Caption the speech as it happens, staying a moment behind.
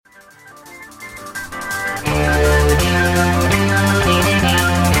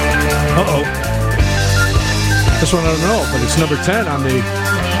This one I don't know, but it's number 10 on the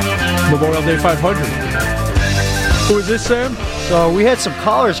Memorial Day 500. Who is this, Sam? So we had some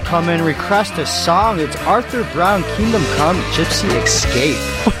callers come in, request a song. It's Arthur Brown, Kingdom Come, Gypsy Escape.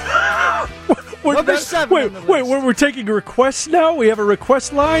 Number 7. Wait, we're taking requests now? We have a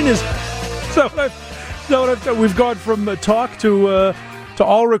request line? We've gone from talk to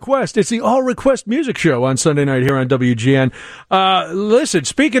all request. It's the all request music show on Sunday night here on WGN. Listen,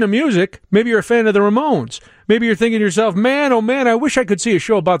 speaking of music, maybe you're a fan of the Ramones. Maybe you're thinking to yourself, man, oh man, I wish I could see a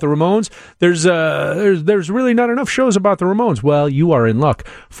show about the Ramones. There's really not enough shows about the Ramones. Well, you are in luck.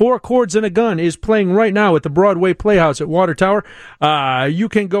 4 Chords and a Gun is playing right now at the Broadway Playhouse at Water Tower. You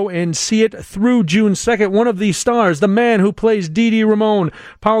can go and see it through June 2nd. One of the stars, the man who plays Dee Dee Ramone,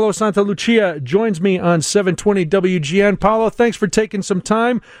 Paolo Santalucia, joins me on 720 WGN. Paolo, thanks for taking some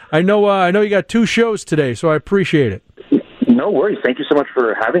time. I know you got 2 shows today, so I appreciate it. No worries. Thank you so much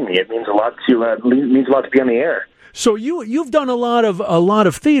for having me. It means a lot to be on the air. So you've done a lot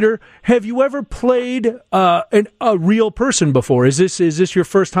of theater. Have you ever played a real person before? Is this your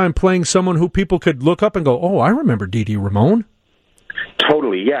first time playing someone who people could look up and go, oh, I remember Dee Dee Ramone?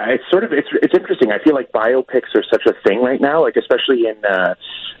 Totally, yeah. It's interesting. I feel like biopics are such a thing right now. Like especially in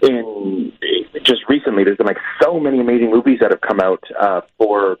just recently, there's been like so many amazing movies that have come out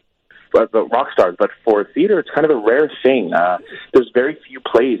for the rock stars, but for theater, it's kind of a rare thing. There's very few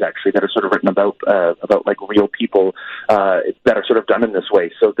plays actually that are sort of written about like real people that are sort of done in this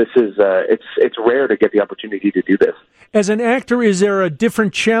way. So this is it's rare to get the opportunity to do this. As an actor, is there a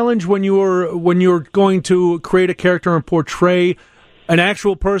different challenge when you're going to create a character and portray an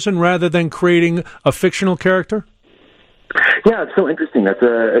actual person rather than creating a fictional character? Yeah, it's so interesting.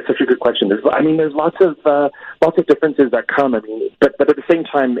 It's such a good question. There's lots of differences that come. I mean, but at the same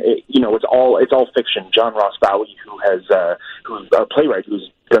time, it's all fiction. John Ross Bowie, who's a playwright who's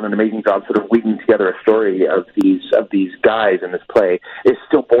done an amazing job sort of weaving together a story of these guys in this play, is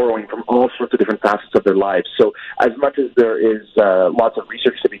still borrowing from all sorts of different facets of their lives. So as much as there is lots of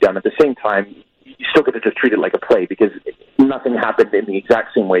research to be done, at the same time, you still get to just treat it like a play because nothing happened in the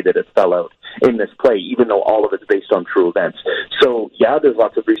exact same way that it fell out in this play, even though all of it's based on true events. So yeah, there's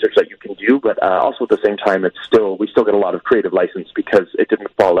lots of research that you can do, but also at the same time, we still get a lot of creative license because it didn't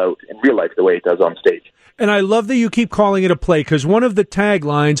fall out in real life the way it does on stage. And I love that you keep calling it a play because one of the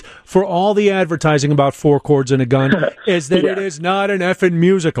taglines for all the advertising about 4 Chords and a Gun is that It is not an effing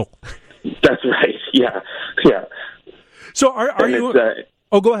musical. That's right. Yeah. So are you?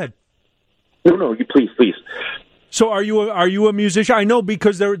 Go ahead. No, you please. So are you a musician? I know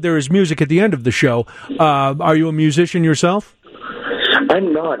because there is music at the end of the show. Are you a musician yourself?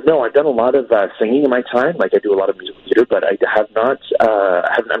 I'm not. No, I've done a lot of singing in my time. Like I do a lot of musical theater, but I have not.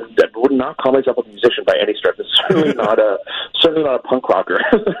 I would not call myself a musician by any stretch. It's certainly not a punk rocker.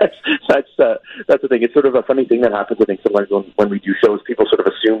 that's the thing. It's sort of a funny thing that happens. I think sometimes when we do shows, people sort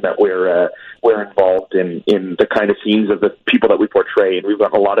of assume that we're involved in the kind of scenes of the people that we portray. And we've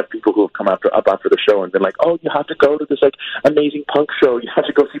got a lot of people who have come up after the show and been like, "Oh, you have to go to this like amazing punk show. You have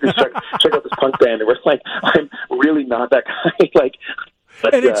to go see this. Check out this punk band." And we're like, "I'm really not that guy." Like.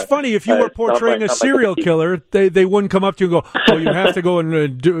 But, and it's funny, if you were portraying a serial killer, they wouldn't come up to you and go, "Oh, you have to go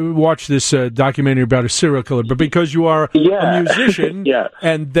and watch this documentary about a serial killer." But because you are a musician,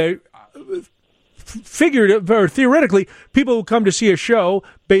 and they figured, or theoretically, people who come to see a show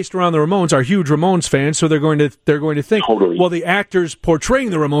based around the Ramones are huge Ramones fans, so they're going to think, well, the actors portraying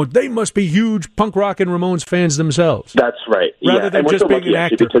the Ramones, they must be huge punk rock and Ramones fans themselves. That's right. Rather than just being an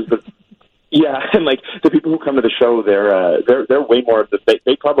actor. Yeah, and like the people who come to the show, they're way more of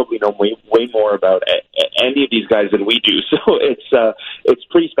they probably know way more about any of these guys than we do. So it's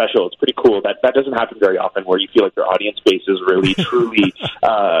pretty special. It's pretty cool. That doesn't happen very often, where you feel like your audience base is really truly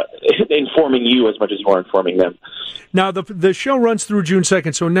informing you as much as you are informing them. Now the show runs through June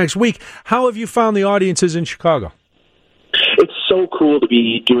 2nd, so next week. How have you found the audiences in Chicago? It's so cool to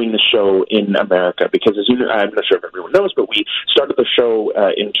be doing the show in America because, as you know, I'm not sure if everyone knows, but we started the show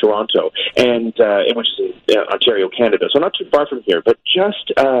in Toronto, and which is in Ontario, Canada, so not too far from here, but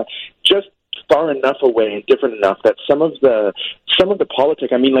just far enough away and different enough that some of the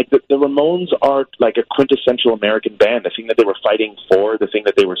politics, I mean, like the Ramones are like a quintessential American band, the thing that they were fighting for, the thing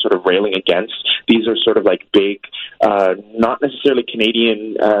that they were sort of railing against. These are sort of like big, not necessarily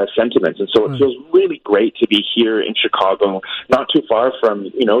Canadian sentiments. And so it feels really great to be here in Chicago, not too far from,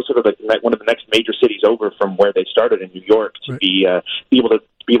 sort of like one of the next major cities over from where they started in New York, to be able to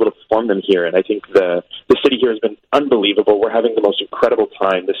perform them here. And I think the city here has been unbelievable. We're having the most incredible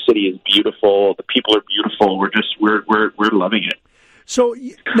time. The city is beautiful. The people are beautiful. We're loving it. So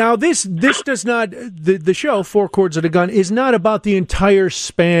now this does not, the show Four Chords and a Gun is not about the entire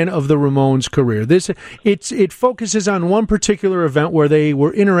span of the Ramones' career. It focuses on one particular event where they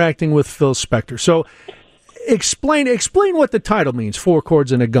were interacting with Phil Spector. So explain what the title means, Four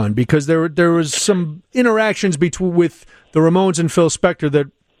Chords and a Gun, because there was some interactions with the Ramones and Phil Spector that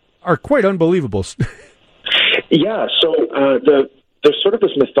are quite unbelievable. Yeah, so there's sort of this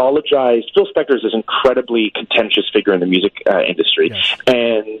mythologized. Phil Spector is this incredibly contentious figure in the music industry, yes.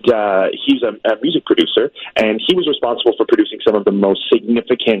 And he's a music producer, and he was responsible for producing some of the most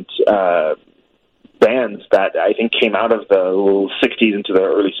significant bands that I think came out of the 60s into the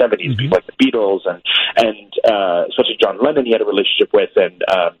early 70s, people like the Beatles and especially John Lennon. He had a relationship with, and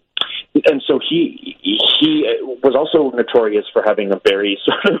so he was also notorious for having a very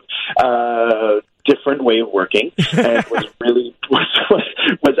sort of different way of working, and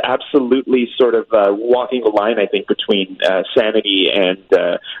was absolutely sort of walking the line, I think, between sanity and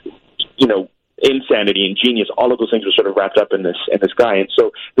insanity and genius. All of those things were sort of wrapped up in this guy. And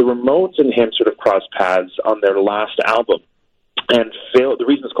so the Ramones and him sort of crossed paths on their last album. And Phil, the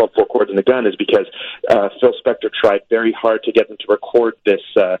reason it's called Four Chords and a Gun is because Phil Spector tried very hard to get them to record this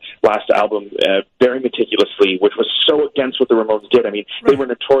last album very meticulously, which was so against what the Ramones did. I mean, They were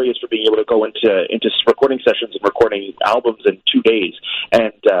notorious for being able to go into recording sessions and recording albums in 2 days.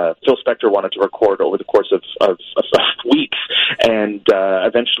 And Phil Spector wanted to record over the course of weeks, and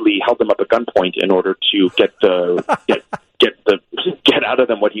eventually held them up at gunpoint in order to get out of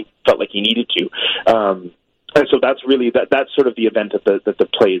them what he felt like he needed to. And so that's really that's sort of the event that the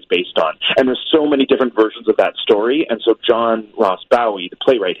play is based on. And there's so many different versions of that story. And so John Ross Bowie, the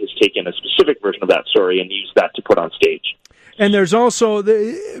playwright, has taken a specific version of that story and used that to put on stage. And there's also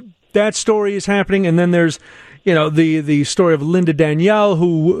that story is happening, and then there's the story of Linda Danielle,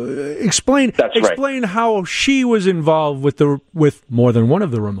 who explain how she was involved with more than one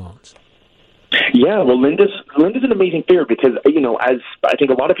of the Ramones. Yeah, well, Linda's an amazing figure because, as I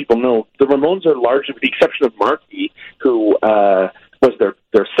think a lot of people know, the Ramones are largely, with the exception of Marky, who was their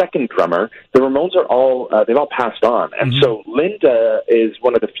second drummer, the Ramones are they've all passed on. And so Linda is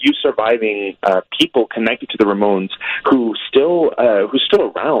one of the few surviving people connected to the Ramones who's still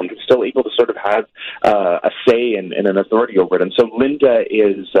around, who's still able to sort of have a say and an authority over it. And so Linda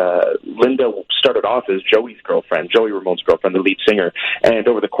started off as Joey Ramone's girlfriend, the lead singer. And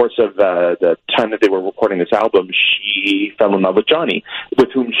over the course of the time that they were recording this album, she fell in love with Johnny,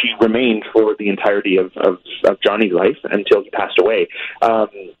 with whom she remained for the entirety of Johnny's life until he passed away.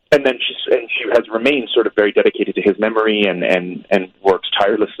 And then she has remained sort of very dedicated to his memory and works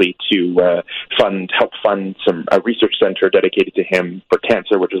tirelessly to help fund a research center dedicated to him for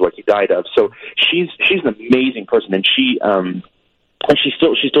cancer, which is what he died of. So she's an amazing person, and she's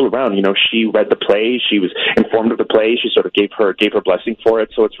still around. She read the play. She was informed of the play. She sort of gave her blessing for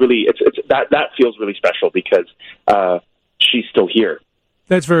it. So it's really that feels really special because she's still here.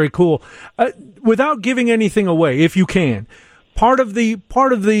 That's very cool. Without giving anything away, if you can. Part of the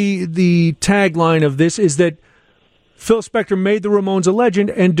tagline of this is that Phil Spector made the Ramones a legend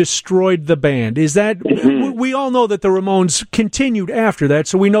and destroyed the band. Is that we all know that the Ramones continued after that,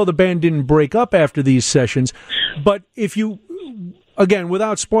 so we know the band didn't break up after these sessions. But if you, again,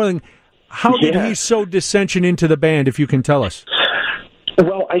 without spoiling, how did he sow dissension into the band? If you can tell us.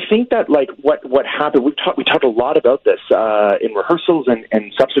 Well, I think that what happened. We talked a lot about this in rehearsals and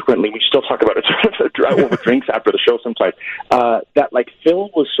subsequently. We still talk about it sort of over drinks after the show sometimes. That Phil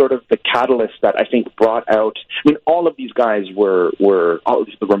was sort of the catalyst that I think brought out. I mean, all of these guys were all of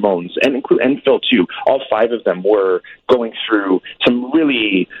the Ramones and Phil too. All five of them were going through some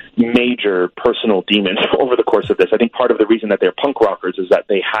really major personal demons over the course of this. I think part of the reason that they're punk rockers is that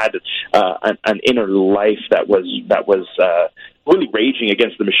they had an inner life that was really raging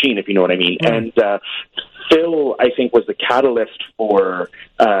against the machine, if you know what I mean. And Phil, I think, was the catalyst for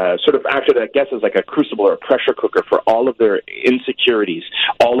sort of acted, I guess, as like a crucible or a pressure cooker for all of their insecurities,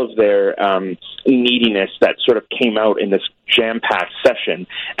 all of their neediness that sort of came out in this jam-packed session.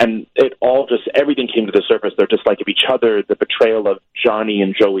 And everything came to the surface. They're just like of each other, the betrayal of Johnny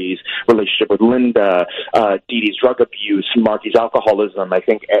and Joey's relationship with Linda, Dee Dee's drug abuse, Marky's alcoholism. I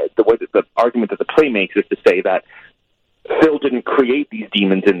think the argument that the play makes is to say that Phil didn't create these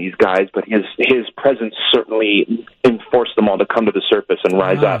demons in these guys, but his presence certainly enforced them all to come to the surface and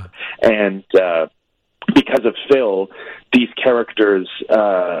rise up. And because of Phil, these characters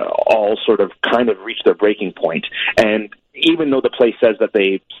all sort of kind of reached their breaking point. And even though the play says that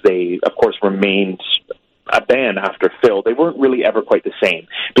they of course remained a band after Phil, they weren't really ever quite the same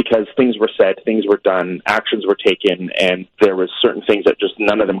because things were said, things were done, actions were taken, and there was certain things that just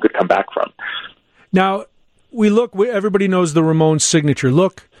none of them could come back from. Now, everybody knows the Ramones' signature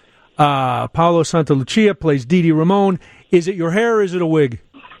look. Paolo Santalucia plays Didi Ramone. Is it your hair or is it a wig?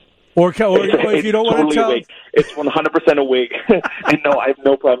 Or if you don't want to tell... It's 100% a wig. And no, I have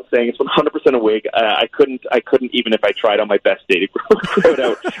no problem saying it's 100% a wig. I couldn't even if I tried on my best day to grow it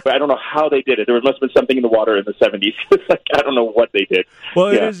out. But I don't know how they did it. There must have been something in the water in the 70s. Like, I don't know what they did. Well,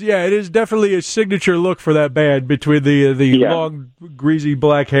 it is definitely a signature look for that band between the long, greasy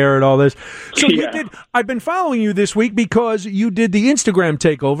black hair and all this. So I've been following you this week because you did the Instagram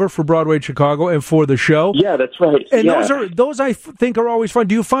takeover for Broadway in Chicago and for the show. Yeah, that's right. And those I think are always fun.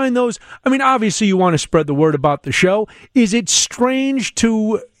 Do you find those? I mean, obviously you want to spread the word about the show. Is it strange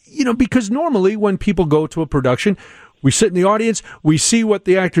to, because normally when people go to a production, we sit in the audience, we see what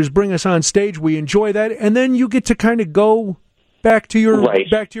the actors bring us on stage, we enjoy that, and then you get to kind of go back to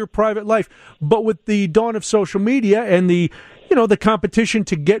your private life. But with the dawn of social media and the competition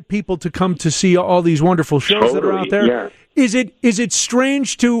to get people to come to see all these wonderful shows that are out there, is it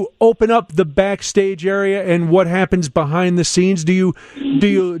strange to open up the backstage area and what happens behind the scenes? Do you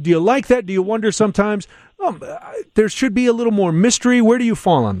like that? Do you wonder sometimes there should be a little more mystery? Where do you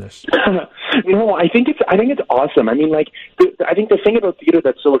fall on this? No, I think it's awesome. I mean, I think the thing about theater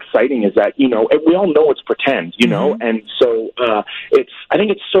that's so exciting is that, we all know it's pretend, and so I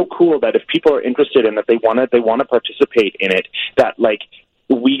think it's so cool that if people are interested in that they want to participate in it, that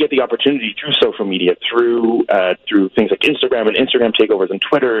we get the opportunity through social media, through things like Instagram and Instagram takeovers and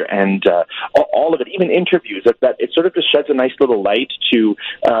Twitter and all of it, even interviews, that it sort of just sheds a nice little light to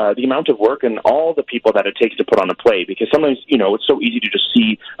the amount of work and all the people that it takes to put on a play. Because sometimes, it's so easy to just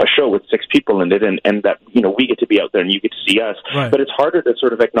see a show with 6 people in it and that, we get to be out there and you get to see us. Right. But it's harder to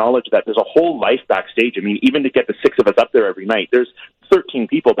sort of acknowledge that there's a whole life backstage. I mean, even to get the 6 of us up there every night, there's 13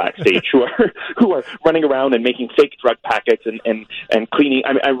 people backstage who are running around and making fake drug packets and cleaning.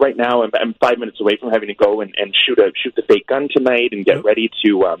 I right now I'm 5 minutes away from having to go and shoot the fake gun tonight and get ready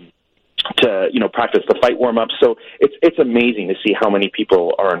to practice the fight warm up. So it's amazing to see how many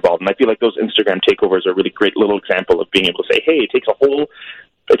people are involved, and I feel like those Instagram takeovers are a really great little example of being able to say, hey, it takes a whole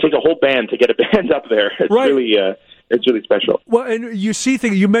band to get a band up there. It's really. It's really special. Well, and you see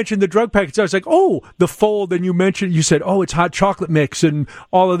things, you mentioned the drug packets. I was like, the fold, and you said, it's hot chocolate mix and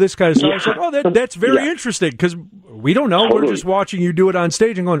all of this kind of stuff. I was like, that's very interesting because we don't know. Totally. We're just watching you do it on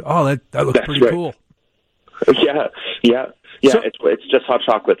stage and going, that looks pretty cool. Yeah. So, it's just hot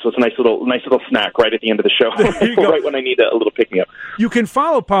chocolate, so it's a nice little snack right at the end of the show, right when I need a little pick-me-up. You can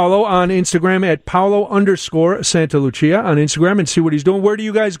follow Paolo on Instagram at Paolo_Santalucia on Instagram and see what he's doing. Where do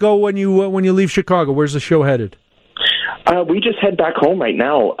you guys go when you leave Chicago? Where's the show headed? We just head back home right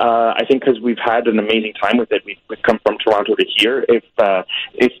now. I think because we've had an amazing time with it. We've come from Toronto to here. If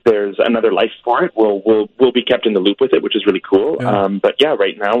there's another life for it, we'll be kept in the loop with it, which is really cool. Yeah. But yeah,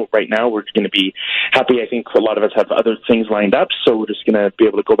 right now we're going to be happy. I think a lot of us have other things lined up, so we're just going to be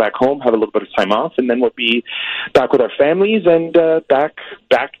able to go back home, have a little bit of time off, and then we'll be back with our families and back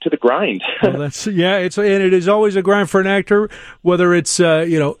to the grind. Well, it is always a grind for an actor, whether it's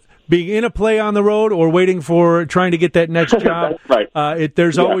being in a play on the road or trying to get that next job. That's right.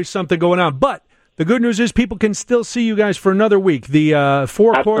 There's always something going on. But the good news is people can still see you guys for another week. The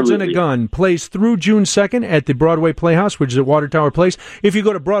Four Chords and a Gun plays through June 2nd at the Broadway Playhouse, which is at Water Tower Place. If you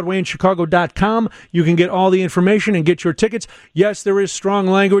go to BroadwayInChicago.com, you can get all the information and get your tickets. Yes, there is strong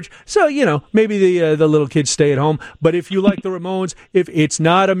language, so, maybe the little kids stay at home. But if you like the Ramones, if it's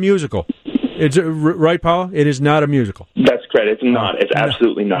not a musical... It's right, Paolo? It is not a musical. That's correct. It's not. It's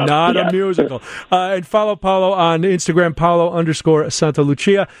absolutely not. Not a musical. And follow Paolo on Instagram,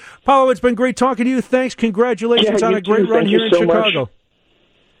 Paolo_Santalucia. Paolo, it's been great talking to you. Thanks. Congratulations on a great run here in Chicago. Much.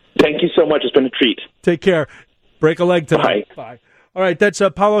 Thank you so much. It's been a treat. Take care. Break a leg tonight. Bye. All right, that's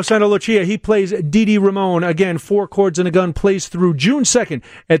Paolo Santalucia. He plays Didi Ramone. Again, Four Chords and a Gun plays through June 2nd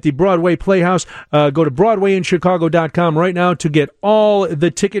at the Broadway Playhouse. Go to BroadwayInChicago.com right now to get all the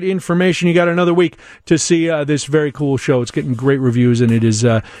ticket information. You got another week to see this very cool show. It's getting great reviews, and it is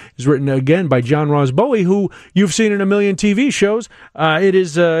written again by John Ross Bowie, who you've seen in a million TV shows.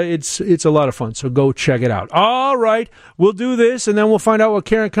 It's a lot of fun, so go check it out. All right, we'll do this, and then we'll find out what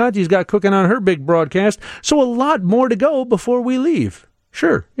Karen Conti's got cooking on her big broadcast. So a lot more to go before we leave.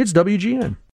 Sure, it's WGN.